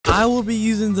I will be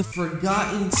using the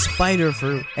forgotten spider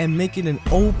fruit and making an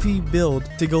OP build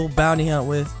to go bounty hunt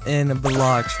with in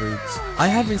Blox fruits. I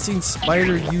haven't seen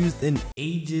spider used in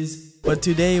ages, but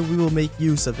today we will make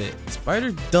use of it.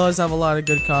 Spider does have a lot of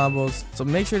good combos, so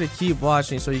make sure to keep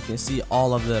watching so you can see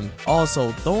all of them.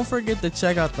 Also, don't forget to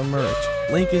check out the merch.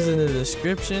 Link is in the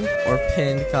description or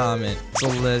pinned comment. So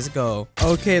let's go.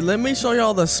 Okay, let me show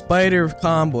y'all the spider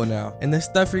combo now. And the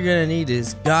stuff you're gonna need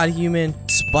is God Human,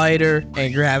 Spider,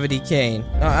 and Gravity Cane.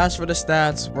 Now, as for the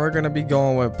stats, we're gonna be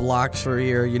going with Blox for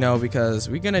here, you know, because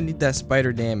we're gonna need that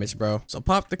spider damage, bro. So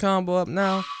pop the combo up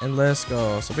now, and let's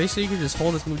go. So basically, you can just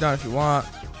hold this move down if you want.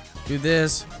 Do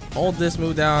this, hold this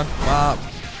move down, pop,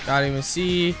 God Human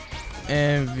C,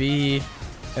 and V.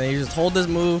 And then you just hold this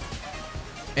move,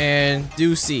 and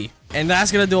do C. And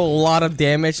that's gonna do a lot of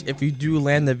damage if you do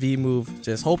land the V move.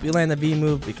 Just hope you land the V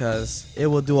move because it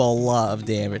will do a lot of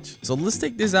damage. So let's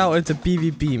take this out into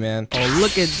PvP, man. Oh,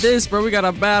 look at this, bro. We got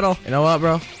a battle. You know what,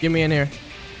 bro? Get me in here.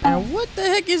 And what the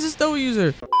heck is this stone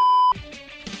user?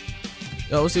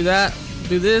 Yo, let's do that.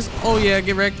 Do this. Oh, yeah,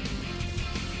 get wrecked.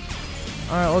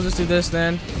 Alright, we'll just do this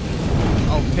then.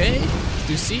 Okay. Let's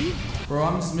do C. Bro,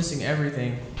 I'm just missing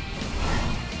everything.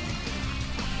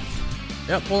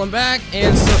 Yep, pull him back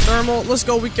and thermal. Let's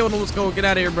go. We killed him. Let's go. Get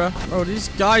out of here, bro. Bro, these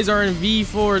guys are in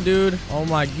V4, dude. Oh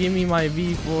my, give me my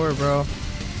V4, bro.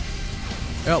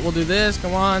 Yep, we'll do this.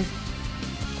 Come on.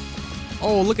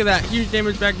 Oh, look at that. Huge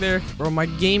damage back there. Bro, my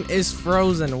game is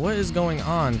frozen. What is going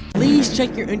on? Please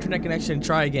check your internet connection and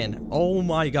try again. Oh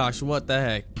my gosh, what the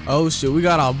heck? Oh shoot, we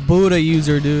got a Buddha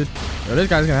user, dude. Yo, this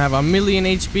guy's gonna have 1,000,000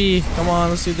 HP. Come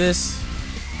on, let's do this.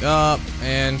 Up,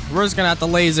 and we're just gonna have to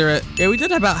laser it. Yeah, we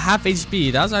did about half HP.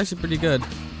 That was actually pretty good.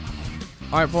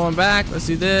 Alright, pulling back. Let's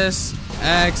do this.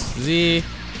 X, Z.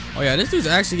 Oh yeah, this dude's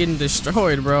actually getting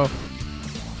destroyed, bro.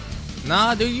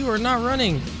 Nah, dude, you are not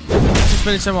running. Just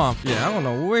finish him off. Yeah, I don't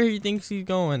know where he thinks he's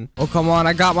going. Oh, come on.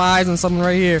 I got my eyes on something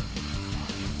right here.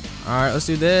 Alright, let's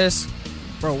do this.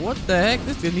 Bro, what the heck?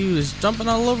 This dude is jumping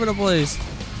all over the place.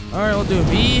 Alright, we'll do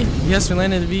V. Yes, we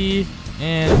landed V.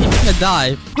 And he's gonna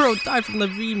die. Bro, died from the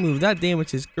V move. That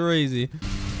damage is crazy.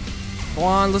 Come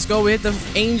on, let's go. We hit the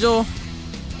angel.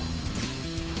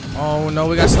 Oh no,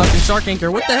 we got stuck in shark anchor.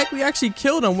 What the heck? We actually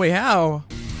killed him. Wait, how?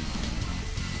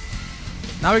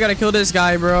 Now we gotta kill this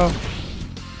guy, bro.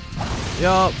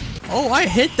 Yup. Oh, I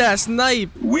hit that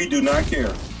snipe. We do not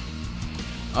care.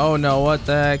 Oh no, what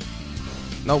the heck?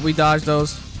 Nope, we dodged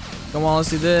those. Come on,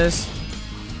 let's do this.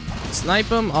 Snipe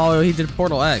him. Oh, he did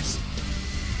Portal X.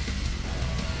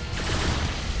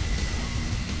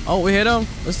 Oh, we hit him.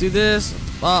 Let's do this.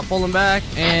 Pull him back.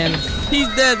 And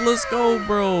he's dead. Let's go,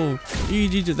 bro.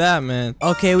 GG to that, man.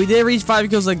 Okay, we did reach 5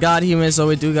 kills of God Human, so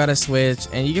we do gotta switch.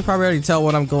 And you can probably already tell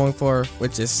what I'm going for,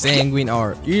 which is Sanguine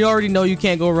Art. You already know you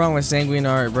can't go wrong with Sanguine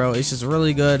Art, bro. It's just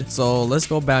really good. So let's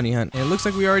go bounty hunt. And it looks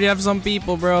like we already have some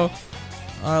people, bro.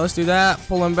 Alright, let's do that.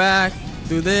 Pull him back.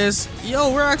 Do this.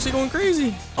 Yo, we're actually going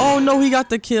crazy. Oh, no, he got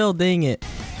the kill. Dang it.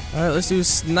 Alright, let's do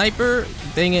sniper.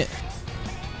 Dang it.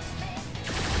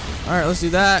 Alright, let's do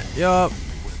that. Yup.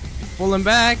 Pull him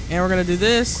back. And we're going to do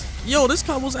this. Yo, this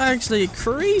combo's actually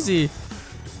crazy.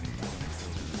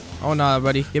 Oh, nah,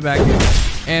 buddy. Get back here.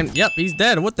 And, yep, he's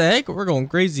dead. What the heck? We're going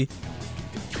crazy.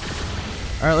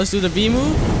 Alright, let's do the V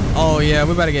move. Oh, yeah.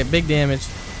 We're about to get big damage.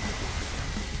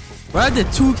 But I did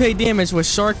 2k damage with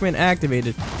Sharkman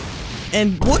activated.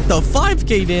 And what the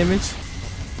 5k damage?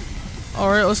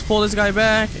 Alright, let's pull this guy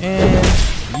back. And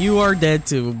you are dead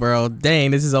too, bro.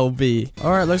 Dang, this is OB.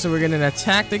 Alright, looks like we're getting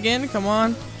attacked again. Come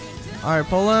on. Alright,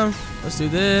 pull him. Let's do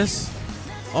this.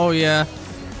 Oh, yeah.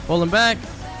 Pull him back.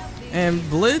 And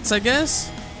blitz, I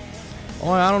guess.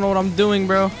 Oh, I don't know what I'm doing,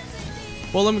 bro.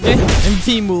 Pull him again. And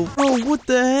V move. Bro, what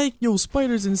the heck? Yo,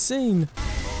 Spider's insane.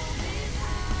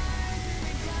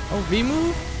 Oh, V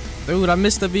move? Dude, I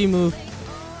missed the V move.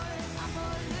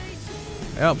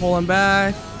 Yep, pull him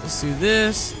back. Let's do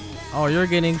this. Oh, you're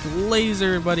getting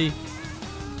lasered, buddy.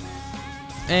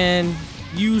 And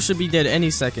you should be dead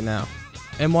any second now.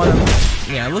 And one of them.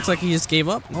 Yeah, it looks like he just gave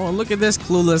up. Oh, look at this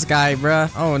clueless guy,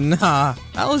 bruh. Oh, nah.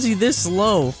 How is he this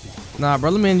slow? Nah,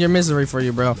 bro, let me end your misery for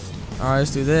you, bro. Alright,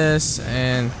 let's do this.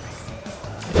 And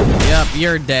yep,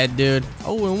 you're dead, dude.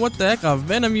 Oh, and what the heck? A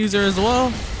Venom user as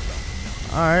well?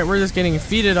 Alright, we're just getting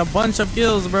feeded a bunch of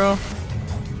kills, bro.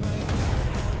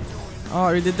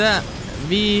 Oh, we did that.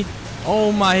 V.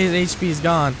 Oh my, his HP is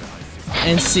gone.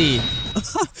 And C.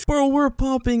 Bro, we're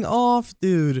popping off,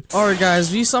 dude. Alright,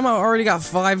 guys, we somehow already got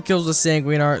 5 kills with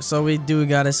Sanguine Art, so we do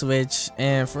gotta switch.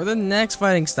 And for the next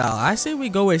fighting style, I say we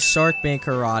go with Sharkman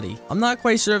Karate. I'm not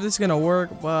quite sure if this is gonna work,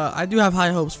 but I do have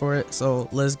high hopes for it, so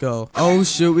let's go. Oh,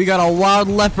 shoot, we got a wild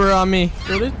leopard on me.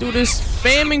 Yo, this dude is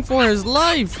spamming for his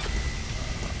life.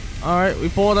 Alright, we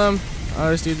pulled him. Alright,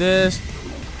 let's do this.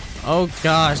 Oh,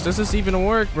 gosh, does this even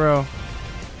work, bro?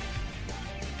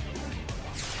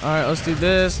 Alright, let's do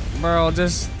this, bro.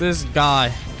 Just this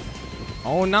guy.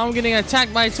 Oh, now I'm getting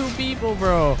attacked by 2 people,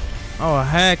 bro. Oh,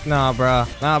 heck nah, bro.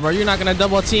 Nah, bro, you're not gonna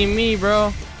double team me,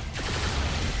 bro.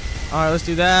 Alright, let's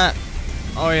do that.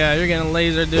 Oh, yeah, you're getting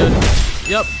laser, dude.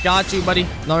 Yep, got you, buddy.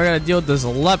 Now we gotta deal with this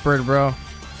leopard, bro.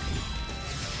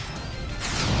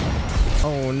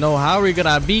 Oh, no, how are we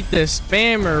gonna beat this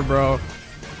spammer, bro?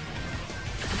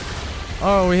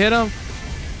 Oh, we hit him.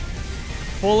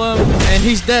 Pull him, and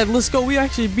he's dead. Let's go. We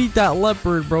actually beat that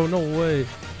leopard, bro. No way.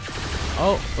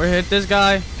 Oh, we hit this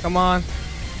guy. Come on.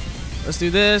 Let's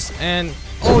do this, and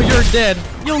oh, you're dead.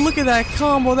 Yo, look at that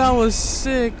combo. That was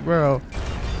sick, bro.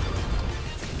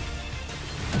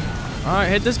 All right,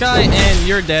 hit this guy, and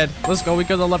you're dead. Let's go. We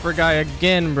killed the leopard guy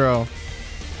again, bro.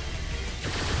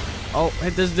 Oh,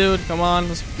 hit this dude. Come on.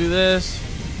 Let's do this.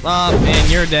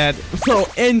 And you're dead. Bro,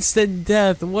 instant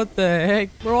death. What the heck?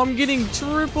 Bro, I'm getting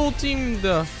triple teamed.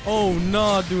 Oh,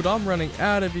 nah, dude. I'm running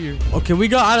out of here. Okay, we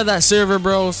got out of that server,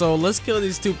 bro. So let's kill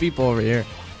these 2 people over here.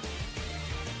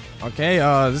 Okay,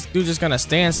 this dude just gonna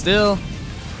stand still.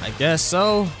 I guess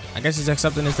so. I guess he's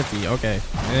accepting his defeat. Okay.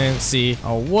 And see.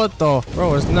 Oh, what the?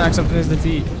 Bro, it's not accepting his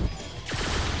defeat.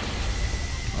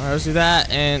 Alright, let's do that.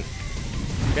 And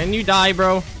can you die,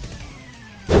 bro?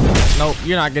 Nope,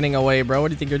 you're not getting away, bro. What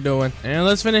do you think you're doing? And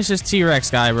let's finish this T-Rex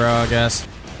guy, bro, I guess.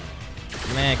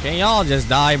 Man, can y'all just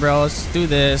die, bro? Let's do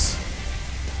this.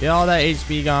 Get all that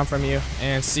HP gone from you.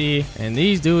 And see. And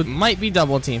these dudes might be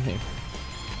double teaming.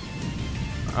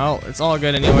 Oh, it's all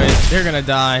good anyways. They're gonna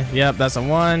die. Yep, that's a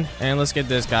 1. And let's get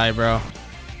this guy, bro.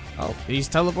 Oh, he's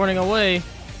teleporting away.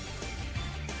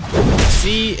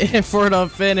 See, for the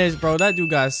finish, bro. That dude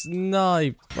got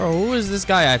sniped. Bro, who is this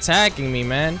guy attacking me,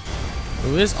 man?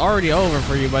 Ooh, it's already over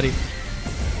for you, buddy.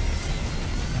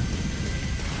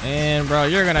 And, bro,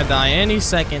 you're gonna die any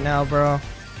second now, bro.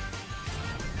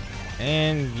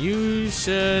 And you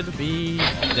should be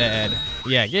dead.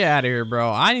 Yeah, get out of here,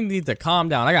 bro. I need to calm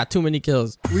down. I got too many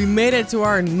kills. We made it to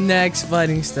our next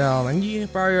fighting style. And you can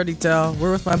probably already tell,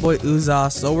 we're with my boy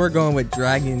Uzas. So we're going with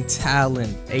Dragon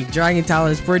Talon. Hey, Dragon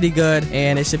Talon is pretty good.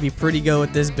 And it should be pretty good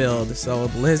with this build. So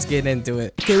let's get into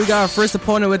it. Okay, we got our first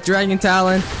opponent with Dragon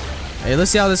Talon. Hey,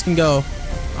 let's see how this can go.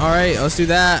 Alright, let's do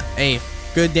that. Hey,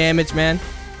 good damage, man.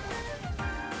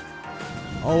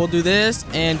 Oh, we'll do this.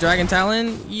 And Dragon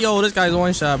Talon. Yo, this guy's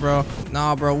 1-shot, bro.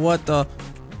 Nah, bro, what the?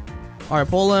 Alright,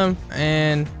 pull him.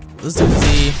 And let's do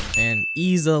Z. And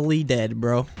easily dead,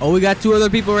 bro. Oh, we got 2 other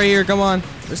people right here. Come on.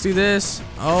 Let's do this.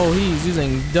 Oh, he's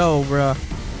using dough, bro.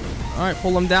 Alright,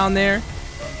 pull him down there.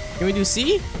 Can we do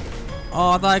C? Oh,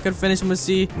 I thought I could finish him with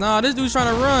C. Nah, this dude's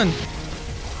trying to run.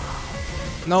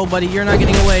 No, buddy, you're not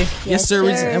getting away. Yes, sir.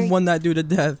 And won that dude to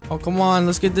death. Oh, come on.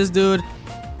 Let's get this dude.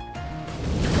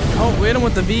 Oh, we hit him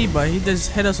with the V, but he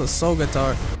just hit us with Soul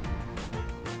Guitar.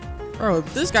 Bro,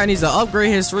 this guy needs to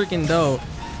upgrade his freaking dough.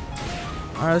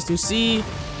 Alright, let's do C.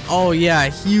 Oh, yeah.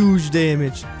 Huge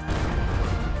damage.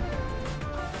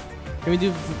 Can we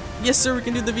do... Yes, sir. We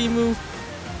can do the V move.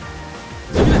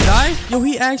 Is he gonna die? Yo,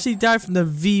 he actually died from the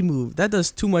V move. That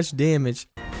does too much damage.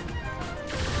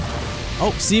 Oh,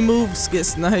 C moves, get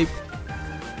sniped.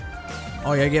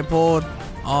 Oh, yeah, get pulled.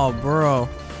 Oh, bro.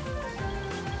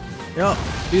 Yup,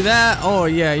 do that. Oh,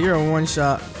 yeah, you're a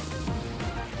 1-shot.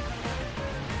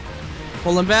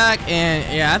 Pull him back,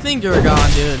 and yeah, I think you're gone,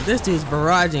 dude. This dude's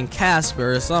barraging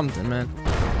Casper or something, man.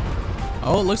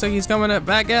 Oh, looks like he's coming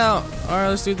back out. All right,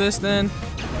 let's do this then.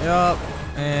 Yup,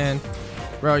 and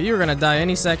bro, you're gonna die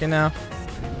any second now.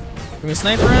 Can we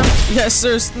sniper him? Yes,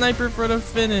 sir. Sniper for the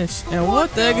finish. And what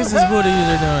the heck is this booty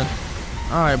user doing?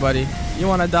 Alright, buddy. You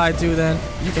want to die too then?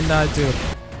 You can die too.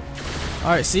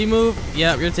 Alright, C move.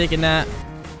 Yep, you're taking that.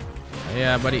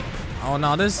 Yeah, buddy. Oh,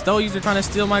 no. This dough user trying to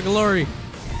steal my glory.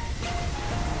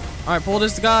 Alright, pull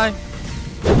this guy.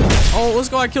 Oh, let's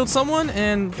go. I killed someone.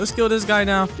 And let's kill this guy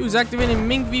now. He was activating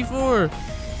Mink before.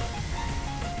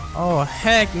 Oh,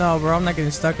 heck no, bro. I'm not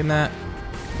getting stuck in that.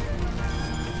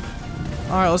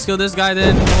 Alright, let's kill this guy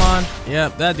then. Come on.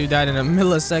 Yep, that dude died in a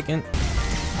millisecond.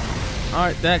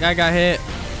 Alright, that guy got hit.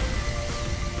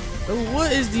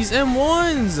 What is these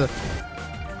M1s?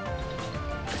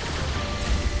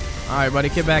 Alright, buddy,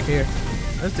 get back here.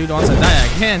 This dude wants to die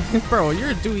again. Bro,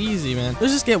 you're too easy, man.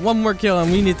 Let's just get one more kill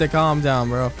and we need to calm down,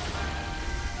 bro.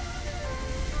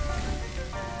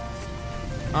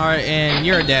 Alright, and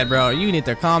you're dead, bro. You need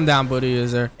to calm down, booty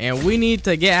user. And we need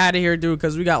to get out of here, dude,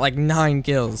 because we got like 9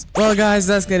 kills. Well, guys,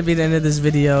 that's going to be the end of this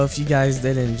video. If you guys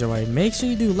did enjoy, make sure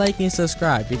you do like and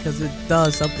subscribe because it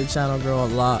does help the channel grow a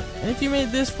lot. And if you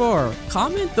made this far,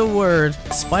 comment the word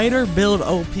spider build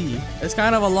OP. It's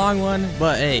kind of a long one,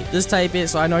 but hey, just type it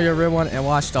so I know you're a real one and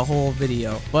watch the whole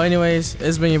video. But anyways,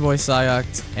 it's been your boy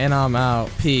Sayoct, and I'm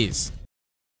out. Peace.